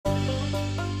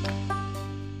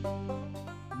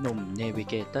หนุ่มเนวิ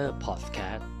เกเตอร์พอดแค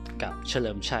สต์กับเฉ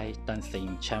ลิมชัยตันสิง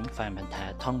ห์แชมป์แฟนพันธุ์แท้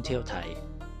ท่องเที่ยวไทย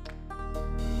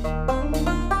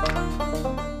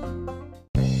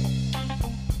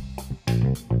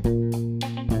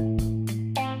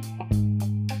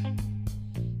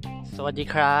สวัสดี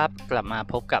ครับกลับมา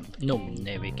พบกับหนุ่มเน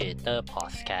วิเกเตอร์พอ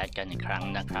ดแคสต์กันอีกครั้ง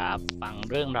นะครับฟัง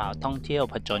เรื่องราวท่องเที่ยว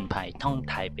ผจญภัยท่อง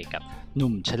ไทยไปกับห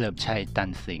นุ่มเฉลิมชัยตัน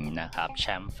สิงห์นะครับแช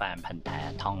มป์แฟนพันธุ์แท้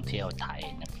ท่องเที่ยวไทย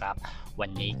นะครับวัน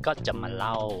นี้ก็จะมาเ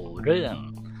ล่าเรื่อง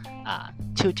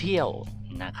เที่ยว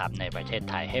นะครับในประเทศ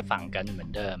ไทยให้ฟังกันเหมือ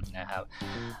นเดิมนะครับ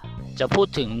จะพูด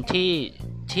ถึงที่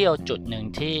เที่ยวจุดหนึ่ง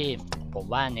ที่ผม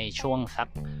ว่าในช่วงสัก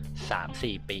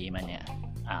 3-4 ปีมาเนี่ย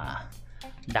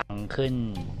ดังขึ้น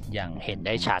อย่างเห็นไ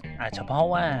ด้ชัดอาจจะเพราะ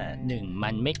ว่า1มั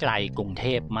นไม่ไกลกรุงเท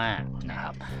พมากนะค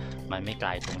รับมันไม่ไกล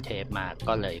กรุงเทพมาก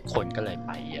ก็เลยคนก็เลยไ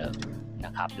ปเยอะน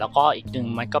ะครับแล้วก็อีกหนึ่ง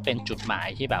มันก็เป็นจุดหมาย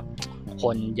ที่แบบค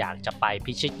นอยากจะไป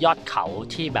พิชิตยอดเขา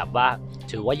ที่แบบว่า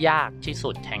ถือว่ายากที่สุ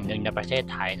ดแห่งหนึ่งในประเทศ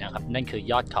ไทยนะครับนั่นคือ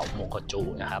ยอดเขาโมโคจู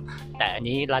นะครับแต่อัน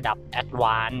นี้ระดับแอดว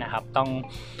านซ์นะครับต้อง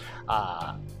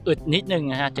อึดนิดนึง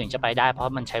นะฮะถึงจะไปได้เพรา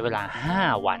ะมันใช้เวลา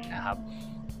5วันนะครับ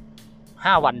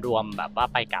5วันรวมแบบว่า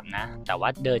ไปกลับนะแต่ว่า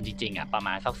เดินจริงๆประม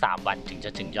าณสัก3วันถึงจ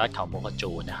ะถึงยอดเขาโมโค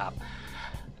จูนะครับ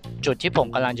จุดที่ผม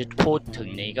กำลังจะพูดถึง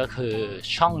นี้ก็คือ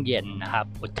ช่องเย็นนะครับ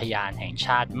อุทยานแห่งช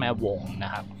าติแม่วงน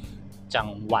ะครับจัง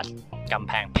หวัดกำแ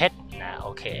พงเพชรนะโอ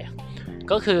เค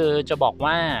ก็คือจะบอก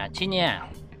ว่าที่เนี่ย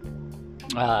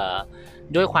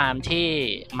ด้วยความที่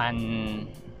มัน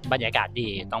บรรยากาศดี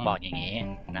ต้องบอกอย่างนี้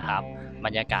นะครับบร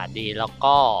รยากาศดีแล้ว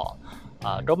ก็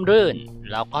ร่มรื่น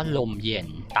แล้วก็ลมเย็น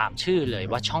ตามชื่อเลย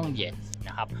ว่าช่องเย็นน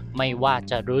ะครับไม่ว่า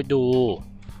จะฤดู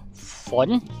ฝน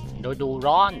ฤดู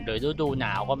ร้อนหรือฤดูหน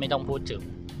าวก็ไม่ต้องพูดถึง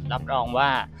รับรองว่า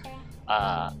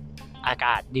อาก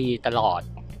าศดีตลอด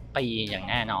ปีอย่าง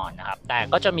แน่นอนนะครับแต่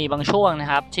ก็จะมีบางช่วงนะ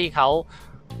ครับที่เขา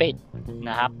ปิด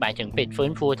นะครับหมายถึงปิดฟื้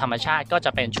นฟูธรรมชาติก็จ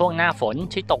ะเป็นช่วงหน้าฝน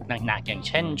ที่ตกหนักๆอย่าง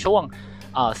เช่นช่วง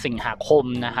สิงหาคม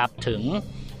นะครับถึง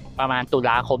ประมาณตุ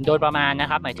ลาคมโดยประมาณนะ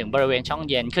ครับหมายถึงบริเวณช่อง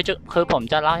เย็นคือผม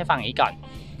จะเล่าให้ฟังอีกก่อน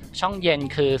ช่องเย็น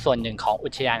คือส่วนหนึ่งของอุ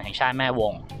ทยานแห่งชาติแม่ว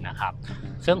งนะครับ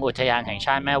ซึ่งอุทยานแห่งช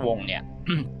าติแม่วงเนี่ย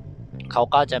เขา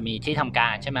ก็จะมีที่ทำกา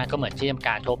รใช่ไหมก็เหมือนที่ทำก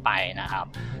ารทั่วไปนะครับ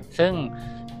ซึ่ง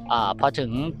พอถึ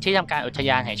งที่ทำการอุท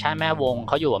ยานแห่งชาติแม่วงเ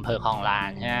ขาอยู่อำเภอคลองลาน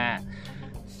ใช่ไหม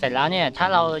เสร็จแล้วเนี่ยถ้า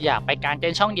เราอยากไปกางเต็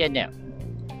นท์ช่องเย็นเนี่ย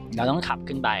เราต้องขับ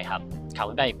ขึ้นไปครับขับ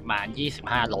ขึ้นไปประมาณ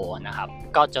25โลนะครับ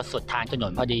ก็จะสุดทางถน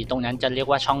นพอดีตรงนั้นจะเรียก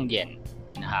ว่าช่องเย็น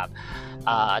นะครับ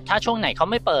ถ้าช่วงไหนเขา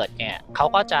ไม่เปิดเนี่ยเขา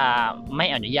ก็จะไม่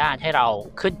อนุญาตให้เรา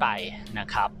ขึ้นไปนะ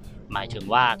ครับหมายถึง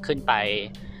ว่าขึ้นไป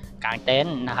กางเต็น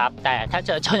ท์นะครับแต่ถ้าเ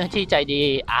จอเจ้าหน้าที่ใจดี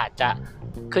อาจจะ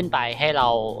ขึ้นไปให้เรา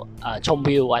ชม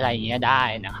วิวอะไรอย่างเงี้ยได้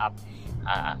นะครับ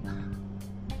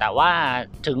แต่ว่า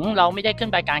ถึงเราไม่ได้ขึ้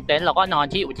นไปกางเต็นท์เราก็นอน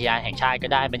ที่อุทยานแห่งชาติก็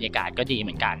ได้บรรยากาศก็ดีเห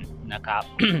มือนกันนะครับ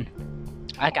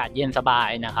อากาศเย็นสบาย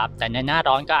นะครับแต่ในหน้า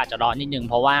ร้อนก็อาจจะร้อนนิดนึง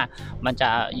เพราะว่ามันจะ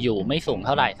อยู่ไม่สูงเ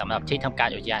ท่าไหร่สำหรับที่ทำการ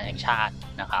อุทยานแห่งชาติ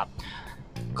นะครับ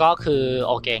ก็คือ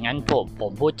โอเคงั้นผ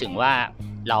มพูดถึงว่า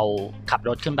เราขับร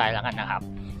ถขึ้นไปแล้วกันนะครับ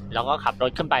แล้วก็ขับร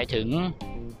ถขึ้นไปถึง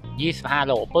25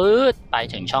โลปื๊ดไป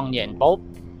ถึงช่องเย็นปุ๊บ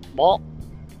โป๊ะ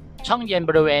ช่องเย็น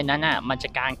บริเวณนั้นมันจะ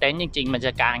กางเต็นท์จริงๆมันจ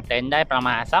ะกางเต็นท์ได้ประม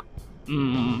าณสัก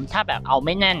ถ้าแบบเอาไ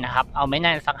ม่แน่นนะครับเอาไม่แ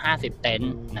น่นสัก50เต็น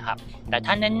ท์นะครับแต่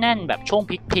ถ้าแน่นๆแบบช่วง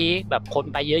พีคๆแบบคน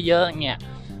ไปเยอะๆเนี่ย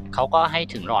เขาก็ให้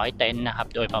ถึง100เต็นท์นะครับ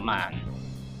โดยประมาณ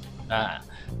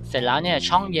เสร็จแล้วเนี่ย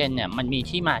ช่องเย็นเนี่ยมันมี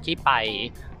ที่มาที่ไป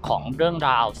ของเรื่องร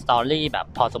าวสตอรี่แบบ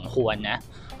พอสมควรนะ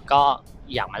ก็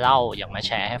อยากมาเล่าอยากมาแ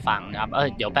ชร์ให้ฟังนะครับ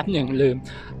เดี๋ยวแป๊บหนึ่งลืม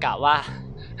กะว่า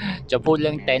จะพูดเ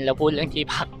รื่องเต็นท์แล้วพูดเรื่องที่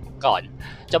พักก่อน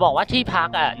จะบอกว่าที่พัก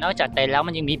นอกจากเต็นท์แล้ว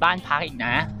มันยังมีบ้านพักอีกน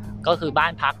ะก็คือบ้า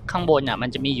นพักข้างบนมัน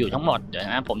จะมีอยู่ทั้งหมดเดี๋ยว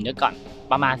นะผมนึกก่อน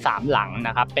ประมาณ3หลังน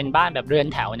ะครับเป็นบ้านแบบเรือน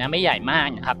แถวนะไม่ใหญ่มาก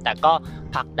นะครับแต่ก็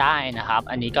พักได้นะครับ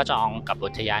อันนี้ก็จองกับอุ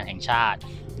ทยานแห่งชาติ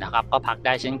นะครับก็พักไ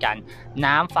ด้เช่นกัน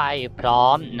น้ำไฟพร้อ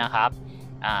มนะครับ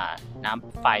น้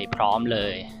ำไฟพร้อมเล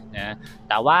ยนะ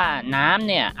แต่ว่าน้ำ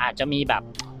เนี่ยอาจจะมีแบบ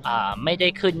ไม่ได้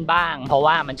ขึ้นบ้างเพราะ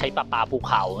ว่ามันใช้ประปาภู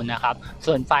เขานะครับ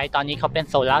ส่วนไฟตอนนี้เขาเป็น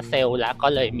โซลาร์เซลล์แล้วก็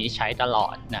เลยมีใช้ตลอ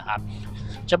ดนะครับ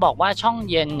จะบอกว่าช่อง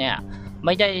เย็นเนี่ยไ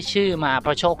ม่ได้ชื่อมาเพร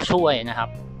าะโชคช่วยนะครับ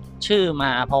ชื่อม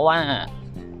าเพราะว่า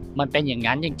มันเป็นอย่าง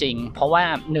นั้นจริงๆเพราะว่า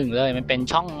1เลยมันเป็น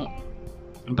ช่อง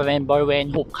เป็นบริเวณ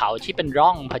หุบเขาที่เป็นร่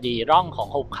องพอดีร่องของ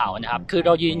หุบเขานะครับคือเร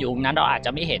ายืนอยู่นั้นเราอาจจ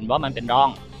ะไม่เห็นว่ามันเป็นร่อ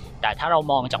งแต่ถ้าเรา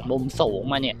มองจากมุมสูง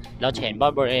มาเนี่ยเราเห็นว่า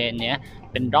บริเวณนี้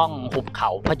เป็นร่องหุบเขา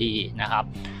พอดีนะครับ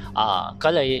ก็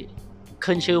เลย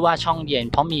ขึ้นชื่อว่าช่องเย็น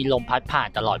เพราะมีลมพัดผ่าน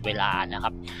ตลอดเวลานะค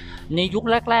รับในยุค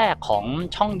แรกๆของ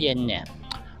ช่องเย็นเนี่ย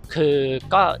คือ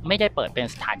ก็ไม่ได้เปิดเป็น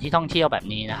สถานที่ท่องเที่ยวแบบ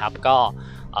นี้นะครับก็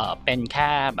เป็นแ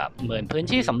ค่แบบเหมือนพื้น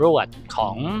ที่สำรวจขอ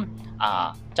ง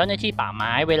เจ้าหน้าที่ป่าไ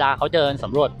ม้เวลาเขาเดินส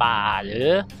ำรวจป่าหรือ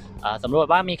สำรวจ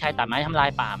ว่ามีใครตัดไม้ทำลาย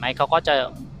ป่าไหมเขาก็จะ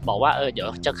บอกว่าเดี๋ยว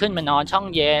จะขึ้นมานอนช่อง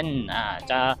เย็น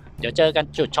เดี๋ยวเจอกัน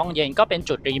จุดช่องเย็นก็เป็น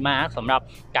จุดรีมาร์คสำหรับ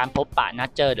การพบปะนัด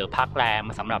เจอหรือพักแรม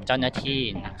สำหรับเจ้าหน้าที่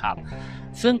นะครับ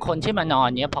ซึ่งคนที่มานอน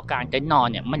เนี้ยพอกางเต็นท์นอน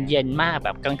เนี่ยมันเย็นมากแบ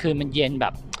บกลางคืนมันเย็นแบ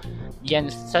บเย็น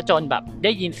ซะจนแบบไ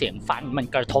ด้ยินเสียงฟันมัน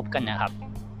กระทบกันนะครับ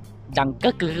ดัง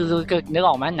ก็คือนึก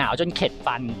ออกมาหนาวจนเข็ด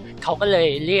ฟันเขาก็เลย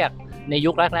เรียกใน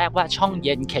ยุคแรกๆว่าช่องเ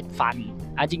ย็นเข็ดฟัน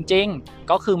จริง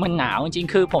ๆก็คือมันหนาวจริง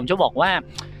ๆคือผมจะบอกว่า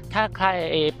ถ้าใคร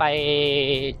ไป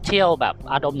เที่ยวแบบ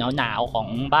อารมณ์หนาวๆของ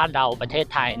บ้านเราประเทศ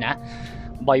ไทยนะ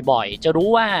บ่อยๆจะรู้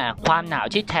ว่าความหนาว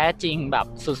ที่แท้จริงแบบ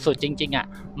สุดๆจริงๆอ่ะ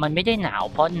มันไม่ได้หนาว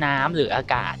เพราะน้ำหรืออา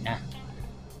กาศนะ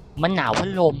มันหนาวเพรา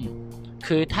ะลม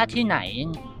คือถ้าที่ไหน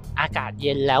อากาศเ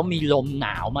ย็นแล้วมีลมหน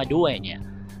าวมาด้วยเนี่ย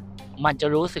มันจะ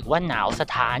รู้สึกว่าหนาวสะ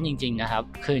ท้านจริงๆนะครับ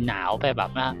คือหนาวไปแบ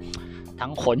บว่าทั้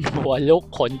งขนหัวลุก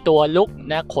ขนตัวลุก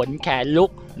นะขนแขนลุ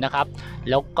กนะครับ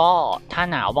แล้วก็ถ้า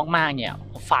หนาวมากๆเนี่ย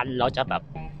ฟันเราจะแบบ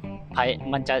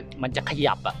มันจะข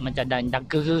ยับอ่ะมันจะดัง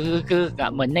กึก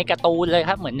เหมือนในการ์ตูนเลย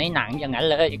ครับเหมือนในหนังอย่างนั้น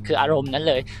เลยคืออารมณ์นั้น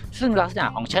เลยซึ่งลักษณะ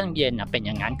ของช่องเย็นเป็นอ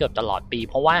ย่างนั้นเกือบตลอดปี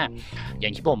เพราะว่าอย่า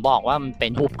งที่ผมบอกว่ามันเป็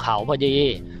นหุบเขาพอดี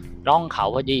ร่องเขา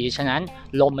พอดีฉะนั้น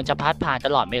ลมมันจะพัดผ่านต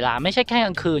ลอดเวลาไม่ใช่แค่กล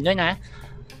างคืนด้วยนะ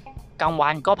กลางวั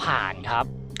นก็ผ่านครับ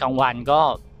กลางวันก็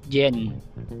เย็น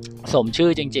สมชื่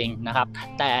อจริงๆนะครับ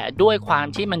แต่ด้วยความ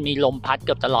ที่มันมีลมพัดเ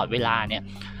กือบตลอดเวลาเนี่ย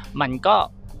มันก็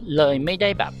เลยไม่ได้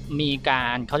แบบมีกา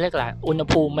รเขาเรียกอะไรอุณห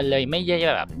ภูมิมันเลยไม่ไ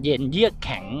ด้แบบเย็นเยือกแ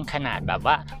ข็งขนาดแบบ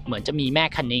ว่าเหมือนจะมีแม่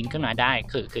คะนิงขึ้นมาได้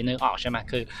คือนึกออกใช่ไหม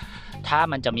คือถ้า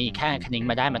มันจะมีแค่คะนิง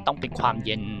มาได้มันต้องเป็นความเ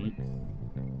ย็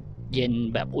น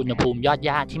แบบอุณหภูมิยอด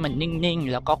ย่าที่มันนิ่ง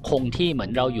ๆแล้วก็คงที่เหมือ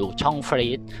นเราอยู่ช่องฟรี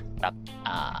ซแบบ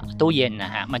ตู้เย็นน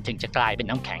ะฮะมันถึงจะกลายเป็น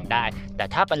น้ำแข็งได้แต่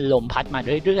ถ้าเป็นลมพัดมา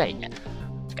เรื่อยๆเนี่ย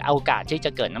โอกาสที่จ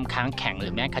ะเกิดน้ำค้างแข็งหรื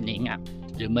อแม่คะนิง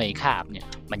หรือเมยคาบเนี่ย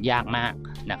มันยากมาก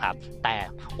นะครับแต่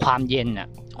ความเย็น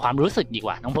ความรู้สึกดีก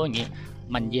ว่าต้องพูดอย่างนี้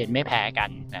มันเย็นไม่แพ้กัน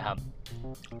นะครับ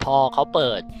พอเขา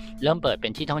เริ่มเปิดเป็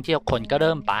นที่ท่องเที่ยวคนก็เ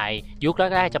ริ่มไปยุค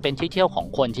แรกๆจะเป็นที่เที่ยวของ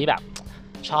คนที่แบบ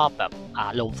ชอบแบบ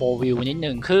ลงโฟร์วิวนิด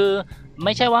นึงคือไ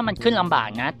ม่ใช่ว่ามันขึ้นลำบาก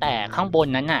นะแต่ข้างบน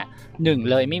นั้น1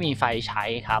เลยไม่มีไฟใช้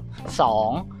ครับ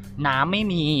2น้ำไม่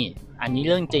มีอันนี้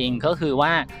เรื่องจริงก็คือว่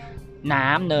าน้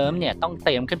ำเนิ้มเนี่ยต้องเต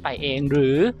รียมขึ้นไปเองหรื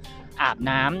ออาบ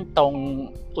น้ำตรง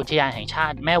อุทยานแห่งชา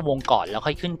ติแม่วงก่อนแล้ว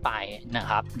ค่อยขึ้นไปนะ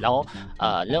ครับแล้ว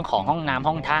เรื่องของห้องน้ำ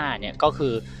ห้องท่าเนี่ยก็คื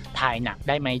อถ่ายหนักไ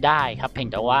ด้ไม่ได้ครับเพียง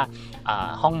แต่ว่า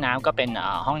ห้องน้ำก็เป็น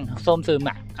ห้องส้วมซึม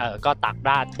ก็ตักร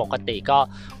าดปกติก็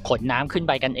ขนน้ำขึ้นไ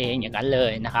ปกันเองอย่างนั้นเล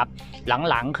ยนะครับ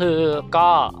หลังๆคือก็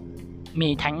มี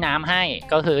แทงน้ำให้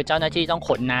ก็คือเจ้าหน้าที่ต้องข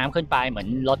นน้ำขึ้นไปเหมือน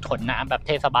รถขนน้ำแบบเ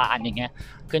ทศบาลอย่างเงี้ย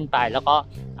ขึ้นไปแล้วก็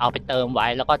เอาไปเติมไว้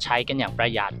แล้วก็ใช้กันอย่างปร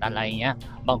ะหยัดอะไรเงี้ย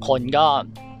บางคนก็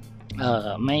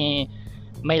ไ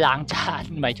ม่ล้างจาน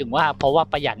หมายถึงว่าเพราะว่า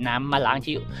ประหยัดน้ำมาล้าง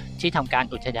ที่ทำการ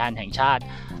อุทยานแห่งชาติ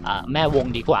แม่วง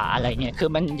ดีกว่าอะไรเงี้ยคือ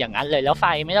มันอย่างนั้นเลยแล้วไฟ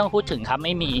ไม่ต้องพูดถึงครับไ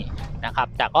ม่มีนะครับ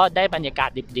แต่ก็ได้บรรยากาศ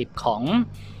ดิบๆข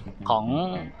อง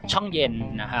ช่องเย็น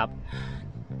นะครับ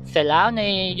เสร็จแล้วใน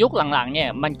ยุคหลังๆเนี่ย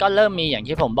มันก็เริ่มมีอย่าง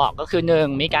ที่ผมบอกก็คือ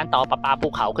1มีการต่อประปาภู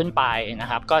เขาขึ้นไปนะ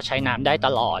ครับก็ใช้น้ำได้ต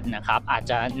ลอดนะครับอาจ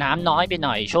จะน้ำน้อยไปห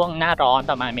น่อยช่วงหน้าร้อน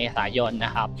ประมาณเมษายนน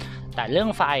ะครับแต่เรื่อง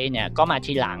ไฟเนี่ยก็มา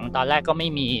ทีหลังตอนแรกก็ไม่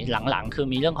มีหลังๆคือ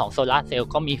มีเรื่องของโซลาร์เซล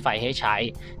ล์ก็มีไฟให้ใช้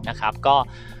นะครับก็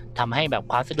ทำให้แบบ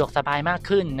ความสะดวกสบายมาก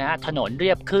ขึ้นนะถนนเ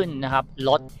รียบขึ้นนะครับ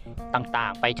รถต่า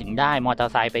งๆไปถึงได้มอเตอ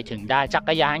ร์ไซค์ไปถึงได้จัก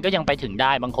รยานก็ยังไปถึงไ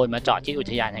ด้บางคนมาจอดที่อุ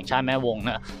ทยานแห่งชาติแม่วงน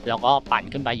ะแล้วก็ปั่น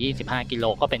ขึ้นไป25 กิโล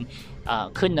ก็เป็น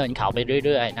ขึ้นเนินเขาไปเ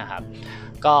รื่อยๆนะครับ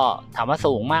ก็ถามว่า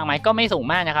สูงมากไหมก็ไม่สูง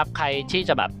มากนะครับใครที่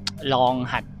จะแบบลอง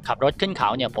หัดขับรถขึ้นเขา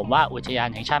เนี่ยผมว่าอุทยาน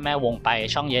แห่งชาติแม่วงไป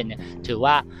ช่องเย็นเนี่ยถือ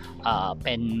ว่าเ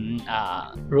ป็น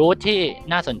รูทที่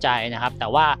น่าสนใจนะครับแต่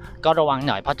ว่าก็ระวัง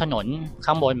หน่อยเพราะถนน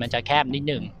ข้างบนมันจะแคบนิด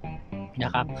นึงน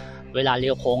ะครับเวลาเ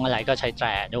ลี้ยวโค้งอะไรก็ใช้แตร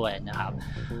ด้วยนะครับ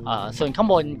ส่วนข้าง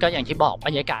บนก็อย่างที่บอกบ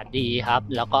รรยากาศดีครับ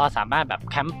แล้วก็สามารถแบบ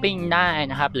แคมปิ้งได้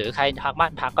นะครับหรือใครพักบ้า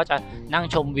นพักก็จะนั่ง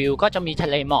ชมวิวก็จะมีทะ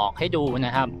เลหมอกให้ดูน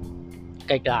ะครับไ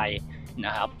กลๆน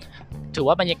ะครับถือ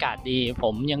ว่าบรรยากาศดีผ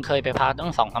มยังเคยไปพักตั้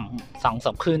ง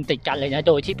2-3 คืนติดกันเลยนะ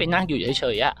โดยที่ไปนั่งอยู่เฉ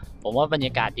ยๆผมว่าบรรย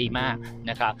ากาศดีมาก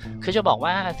นะครับคือจะบอก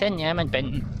ว่าเส้นนี้มันเป็น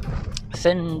เ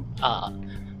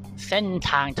ส้น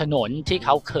ทางถนนที่เข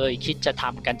าเคยคิดจะท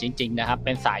ำกันจริงๆนะครับเ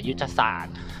ป็นสายยุทธศาสต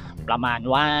ร์ประมาณ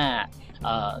ว่า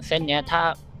เส้นนี้ถ้า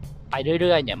ไปเ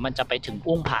รื่อยๆเนี่ยมันจะไปถึง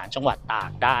อุ้งผางจังหวัดตา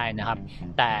กได้นะครับ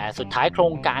แต่สุดท้ายโคร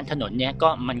งการถนนเนี้ย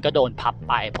มันก็โดนพับ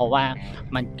ไปเพราะว่า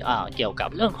มันเกี่ยวกับ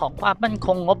เรื่องของความมั่นค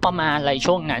งงบประมาณอะไร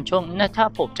ช่วงนั้นถ้า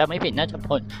ผมจะไม่ผิดน่าจะ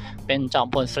เป็นจอม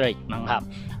พลสฤษดิ์มั้งครับ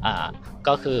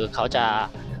ก็คือเขาจะ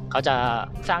เขาจะ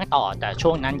สร้างต่อแต่ช่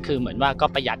วงนั้นคือเหมือนว่าก็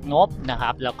ประหยัดงบนะค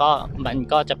รับแล้วก็มัน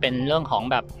ก็จะเป็นเรื่องของ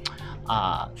แบบ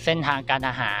เส้นทางการท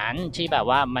หารที่แบบ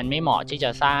ว่ามันไม่เหมาะที่จ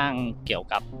ะสร้างเกี่ยว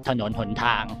กับถนนหนท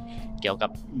างเกี่ยวกับ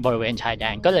บริเวณชายแด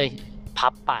นก็เลยพั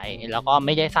บไปแล้วก็ไ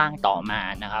ม่ได้สร้างต่อมา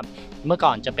นะครับเมื่อก่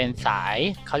อนจะเป็นสาย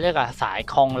เขาเรียกว่าสาย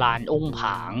คลองลานอุ้มผ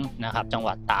างนะครับจังห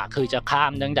วัดตากคือจะข้า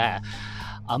มตั้งแต่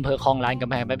อำเภอคลองลานกำ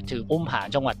แพงไปถึงอุ้มผาง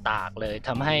จังหวัดตากเลยท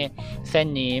ำให้เส้น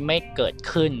นี้ไม่เกิด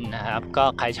ขึ้นนะครับก็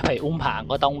ใครจะไปอุ้มผาง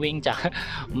ก็ต้องวิ่งจาก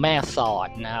แม่สอด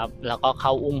นะครับแล้วก็เข้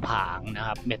าอุ้มผางนะค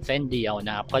รับเป็นเส้นเดียวน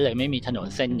ะครับก็เลยไม่มีถนน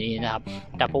เส้นนี้นะครับ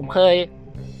แต่ผมเคย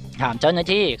ถามเจ้าหน้า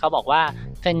ที่เขาบอกว่า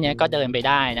เส้นนี้ก็เดินไป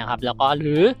ได้นะครับแล้วก็ห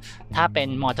รือถ้าเป็น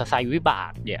มอเตอร์ไซค์วิบา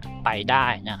กเนี่ยไปได้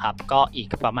นะครับก็อีก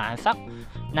ประมาณสัก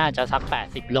น่าจะสัก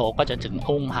80 โลก็จะถึง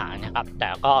อุ้มผางนะครับแต่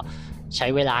ก็ใช้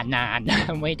เวลานาน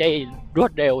ไม่ได้รว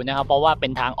ดเร็วนะครับเพราะว่าเป็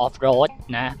นทางออฟโรด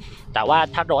นะแต่ว่า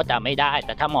ถ้ารถไม่ได้แ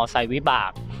ต่ถ้ามอเตอร์ไซค์วิบา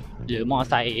กหรือมอเตอร์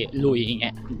ไซค์ลุยเ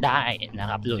งี้ยได้นะ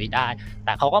ครับลุยได้แ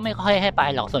ต่เขาก็ไม่ค่อยให้ไป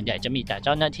หรอกส่วนใหญ่จะมีแต่เ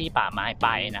จ้าหน้าที่ป่าไม้ไป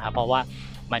นะครับเพราะว่า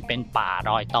มันเป็นป่า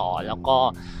รอยต่อแล้วก็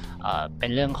เป็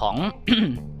นเรื่องของ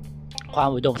ความ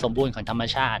อุดมสมบูรณ์ของธรรม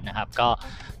ชาตินะครับ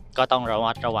ก็ต้องระ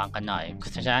มัดระวังกันหน่อย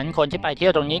ฉะนั้นคนที่ไปเที่ย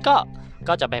วตรงนี้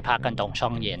ก็จะไปพักกันตรงช่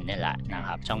องเย็นนี่แหละนะค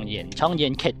รับช่องเย็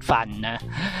นเข็ดฟันนะ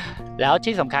แล้ว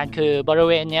ที่สำคัญคือบริ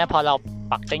เวณนี้พอเรา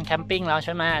ปักเต็นท์แคมปิ้งแล้วใ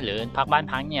ช่ไหมหรือพักบ้าน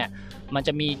พักเนี่ยมันจ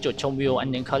ะมีจุดชมวิวอัน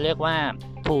นึงเขาเรียกว่า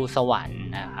ภูสวรรค์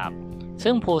นะครับ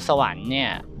ซึ่งภูสวรรค์เนี่ย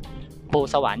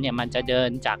มันจะเดิน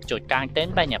จากจุดกลางเต็น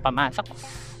ท์ไปเนี่ยประมาณสัก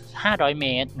500 เม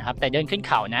ตรนะครับแต่เดินขึ้น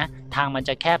เขานะทางมันจ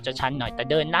ะแคบจะชันหน่อยแต่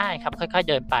เดินได้ครับค่อยๆ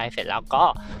เดินไปเสร็จแล้วก็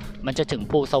มันจะถึง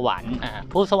ภูสวรรค์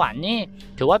ภูสวรรค์นี่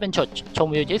ถือว่าเป็นจุดชม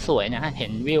วิวที่สวยนะเห็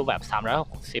นวิวแบบ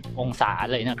360 องศา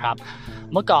เลยนะครับ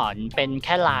เมื่อก่อนเป็นแ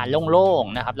ค่ลานโล่ง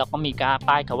ๆนะครับแล้วก็มี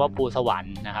ป้ายคำว่าภูสวรร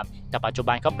ค์นะครับแต่ปัจจุ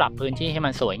บันก็ปรับพื้นที่ให้มั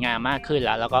นสวยงามมากขึ้น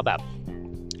แล้วก็แบบ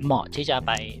เหมาะที่จะ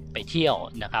ไปเที่ยว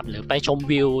นะครับหรือไปชม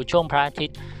วิวช่วงพระอาทิต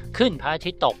ย์ขึ้นพระอาทิ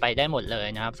ตย์ตกไปได้หมดเลย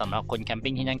นะครับสำหรับคนแคม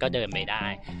ปิ้งที่นั่นก็เดินไปได้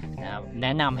นะครับแน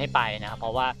ะนำให้ไปนะครับเพร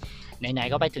าะว่าไหน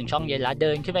ๆก็ไปถึงช่องเย็นแล้วเ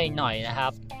ดินขึ้นไปอีกหน่อยนะครั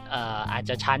บอาจ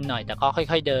จะชันหน่อยแต่ก็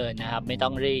ค่อยๆเดินนะครับไม่ต้อ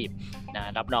งรีบนะ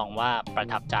รับรองว่าประ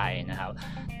ทับใจนะครับ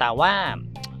แต่ว่า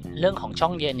เรื่องของช่อ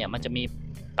งเย็นเนี่ยมันจะมี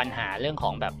ปัญหาเรื่องข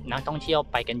องแบบนักท่องเที่ยว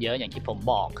ไปกันเยอะอย่างที่ผม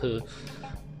บอกคือ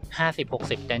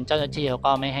50-60 เต็นท์เจ้าหน้าที่เขา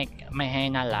ก็ไม่ให้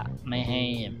นั่นละไม่ให้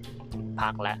พั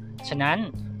กละฉะนั้น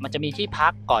มันจะมีที่พั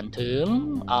กก่อนถึง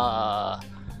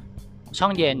ช่อ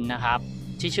งเย็นนะครับ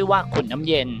ที่ชื่อว่าขุนน้ำ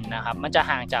เย็นนะครับมันจะ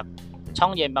ห่างจากช่อ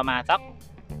งเย็นประมาณสัก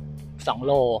2 โ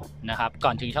ลนะครับก่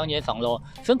อนถึงช่องเย็น2 โล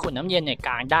ซึ่งขุนน้ำเย็นเนี่ยก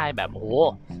างได้แบบโอ้โห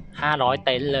500 เ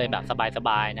ต็นท์เลยแบบสบ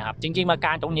ายๆนะครับจริงๆมาก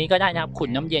างตรงนี้ก็ได้นะครับขุน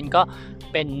น้ำเย็นก็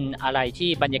เป็นอะไรที่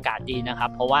บรรยากาศดีนะครั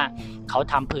บเพราะว่าเขา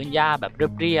ทำพื้นหญ้าแบบ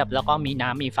เรียบๆแล้วก็มีน้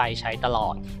ำมีไฟใช้ตลอ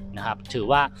ดนะครับถือ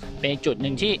ว่าเป็นจุดห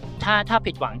นึ่งที่ถ้า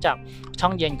ผิดหวังจากช่อ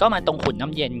งเย็นก็มาตรงขุนน้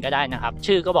ำเย็นก็ได้นะครับ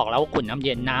ชื่อก็บอกแล้วว่าขุนน้ำเ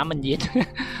ย็นน้ำมันเย็น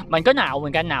มันก็หนาวเหมื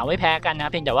อนกันหนาวไม่แพ้กันนะ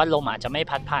เพียงแต่ว่าลมอาจจะไม่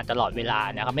พัดผ่านตลอดเวลา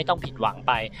นะครับไม่ต้องผิดหวังไ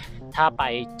ปถ้าไป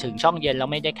ถึงช่องเย็นแล้ว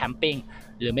ไม่ได้แคมปิ้ง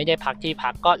หรือไม่ได้พักที่พั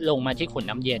กก็ลงมาที่ขุน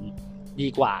น้ำเย็นดี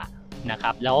กว่านะค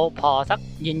รับแล้วพอสัก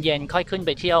เย็นๆค่อยขึ้นไป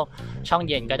เที่ยวช่อง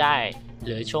เย็นก็ได้ห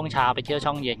รือช่วงเช้าไปเที่ยว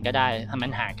ช่องเย็นก็ได้มั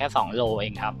นห่างแค่2 โลเอ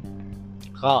งครับ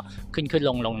ก็ขึ้น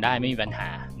ลงได้ไม่มีปัญหา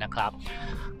นะครับ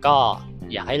ก็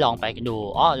อยากให้ลองไปกันดู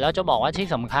แล้วจะบอกว่าที่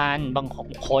สำคัญบาง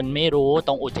คนไม่รู้ต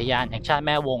รงอุทยานแห่งชาติแ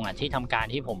ม่วงที่ทำการ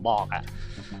ที่ผมบอก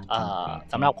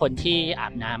สำหรับคนที่อา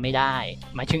บน้ำไม่ได้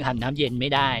หมายถึงอาบน้ำเย็นไม่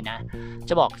ได้นะจ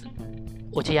ะบอก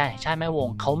อุทยานแห่งชาติแม่วง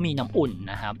เขามีน้ำอุ่น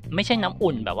นะครับไม่ใช่น้ำ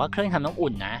อุ่นแบบว่าเครื่องทำน้ำ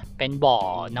อุ่นนะเป็นบ่อ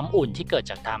น้ำอุ่นที่เกิด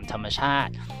จากตามธรรมชา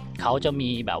ติเขาจะมี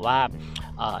แบบว่า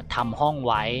ทำห้อง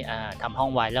ไว้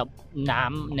แล้วน้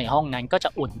ำในห้องนั้นก็จะ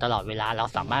อุ่นตลอดเวลาเรา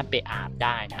สามารถไปอาบไ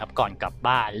ด้นะครับก่อนกลับ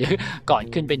บ้านหรือก่อน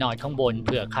ขึ้นไปนอนข้างบนเ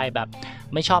ผื่อใครแบบ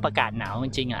ไม่ชอบอากาศหนาวจ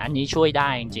ริงๆอันนี้ช่วยได้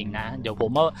จริงๆนะเดี๋ยวผ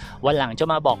มว่าวันหลังจะ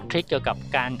มาบอกทริคเกี่ยวกับ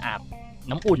การอาบ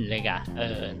น้ำอุ่นเลย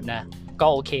นะก็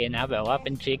โอเคนะแบบว่าเป็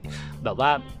นทริคแบบว่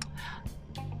า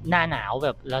หน้าหนาวแบ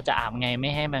บเราจะอาบไงไ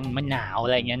ม่ให้มันหนาวอะ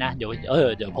ไรเงี้ยนะเ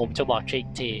ดี๋ยวผมจะบอกทริค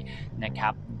ทีนะค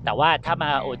รับแต่ว่าถ้ามา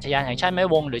อุทยานแห่งชาติแม่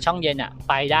วงหรือช่องเย็น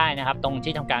ไปได้นะครับตรง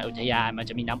ที่ทำการอุทยานมัน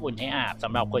จะมีน้ำอุ่นให้อาบส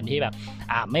ำหรับคนที่แบบ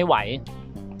อาบไม่ไหว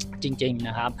จริงๆน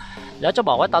ะครับแล้วจะบ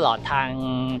อกว่าตลอดทาง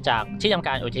จากที่ทำก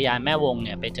ารอุทยานแม่วงเ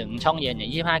นี่ยไปถึงช่องเย็นเนี่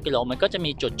ย25 กิโลมันก็จะ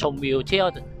มีจุดชมวิวเที่ยว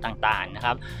ต่างๆนะค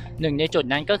รับหนึ่งในจุด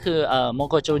นั้นก็คือโม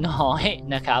โกจูน้อย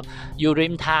นะครับอยู่ริ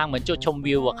มทางเหมือนจุดชม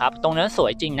วิวครับตรงนั้นสว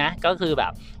ยจริงนะก็คือแบ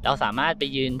บเราสามารถไป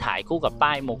ยืนถ่ายคู่กับป้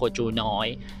ายโมโกจูน้อย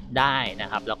ได้นะ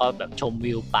ครับแล้วก็แบบชม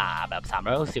วิวป่าแบบ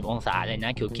360 องศาเลยน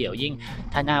ะเขียวๆยิ่ง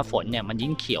ถ้าหน้าฝนเนี่ยมัน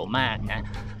ยิ่งเขียวมากนะ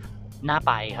น่า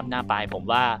ไปครับน่าไปผม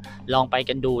ว่าลองไป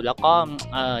กันดูแล้วก็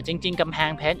จริงๆกำแพ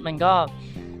งเพชรมันก็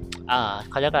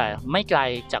เขาเรียกอะไรไม่ไกล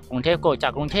จากกรุงเทพจา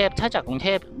กกรุงเทพถ้าจากกรุงเท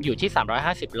พอยู่ที่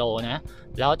350โลนะ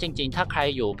แล้วจริงๆถ้าใคร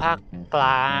อยู่ภาคกล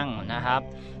างนะครับ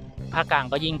ภาคกลาง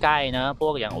ก็ยิ่งใกล้นะพว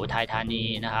กอย่างอุทัยธานี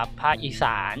นะครับภาคอีส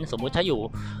านสมมุติถ้าอ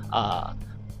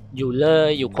ยู่เลย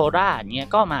อยู่โคราชเงี้ย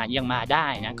ก็ยังมาได้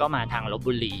นะก็มาทางลพ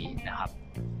บุรีนะครับ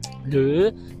หรือ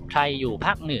ใครอยู่ภ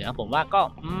าคเหนือผมว่าก็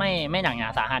ไม่หนักหนา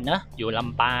สาหัสเนอะอยู่ล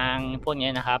ำปางพวกนี้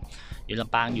นะครับอยู่ล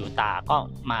ำปางอยู่ตากก็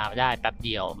มาได้แป๊บเ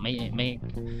ดียวไ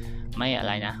ม่อะไ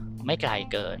รนะไม่ไกล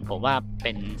เกินผมว่าเ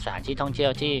ป็นสถานที่ท่องเที่ย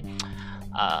วที่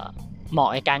เหมาะ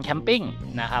ในการแคมปิ้ง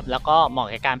นะครับแล้วก็เหมาะ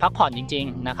ในการพักผ่อนจริง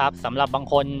ๆนะครับสำหรับบาง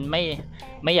คนไ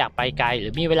ม่อยากไปไกลหรื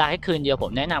อมีเวลาให้คืนเดียวผ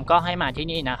มแนะนำก็ให้มาที่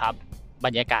นี่นะครับบร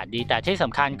รยากาศดีแต่ที่ส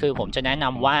ำคัญคือผมจะแนะน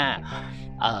ำว่า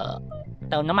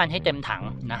เติมน้ำมันให้เต็มถัง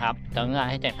นะครับเติมน้ำมัน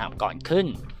ให้เต็มถังก่อนขึ้น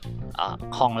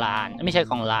คลองลานไม่ใช่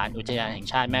คลองลานอุทยานแห่ง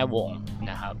ชาติแม่วง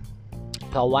นะครับ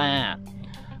เพราะ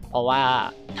ว่า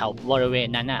แถวบริเวณ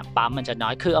นั้นปั๊มมันจะน้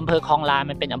อยคืออำเภอคลองลาน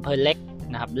มันเป็นอำเภอเล็ก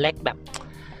นะครับเล็กแบบ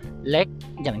เล็ก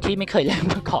อย่างที่ไม่เคยเล่น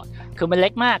มาก่อนคือมันเล็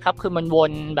กมากครับคือมันว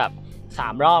นแบบ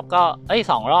3รอบก็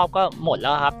2รอบก็หมดแล้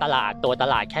วครับตัวต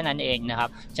ลาดแค่นั้นเองนะครับ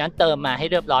ฉะนั้นเติมมาให้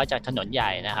เรียบร้อยจากถนนให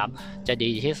ญ่นะครับจะ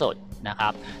ดีที่สุดนะครั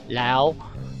บแล้ว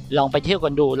ลองไปเที่ยวกั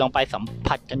นดูลองไปสัม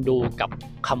ผัสกันดูกับ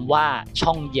คำว่าช่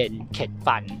องเย็นเข็ด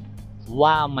ฟัน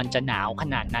ว่ามันจะหนาวข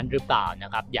นาดนั้นหรือเปล่าน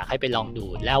ะครับอยากให้ไปลองดู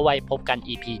แล้วไว้พบกัน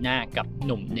EP หน้ากับห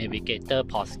นุ่ม Navigator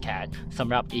Podcast สำ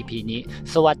หรับ EP นี้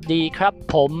สวัสดีครับ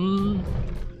ผม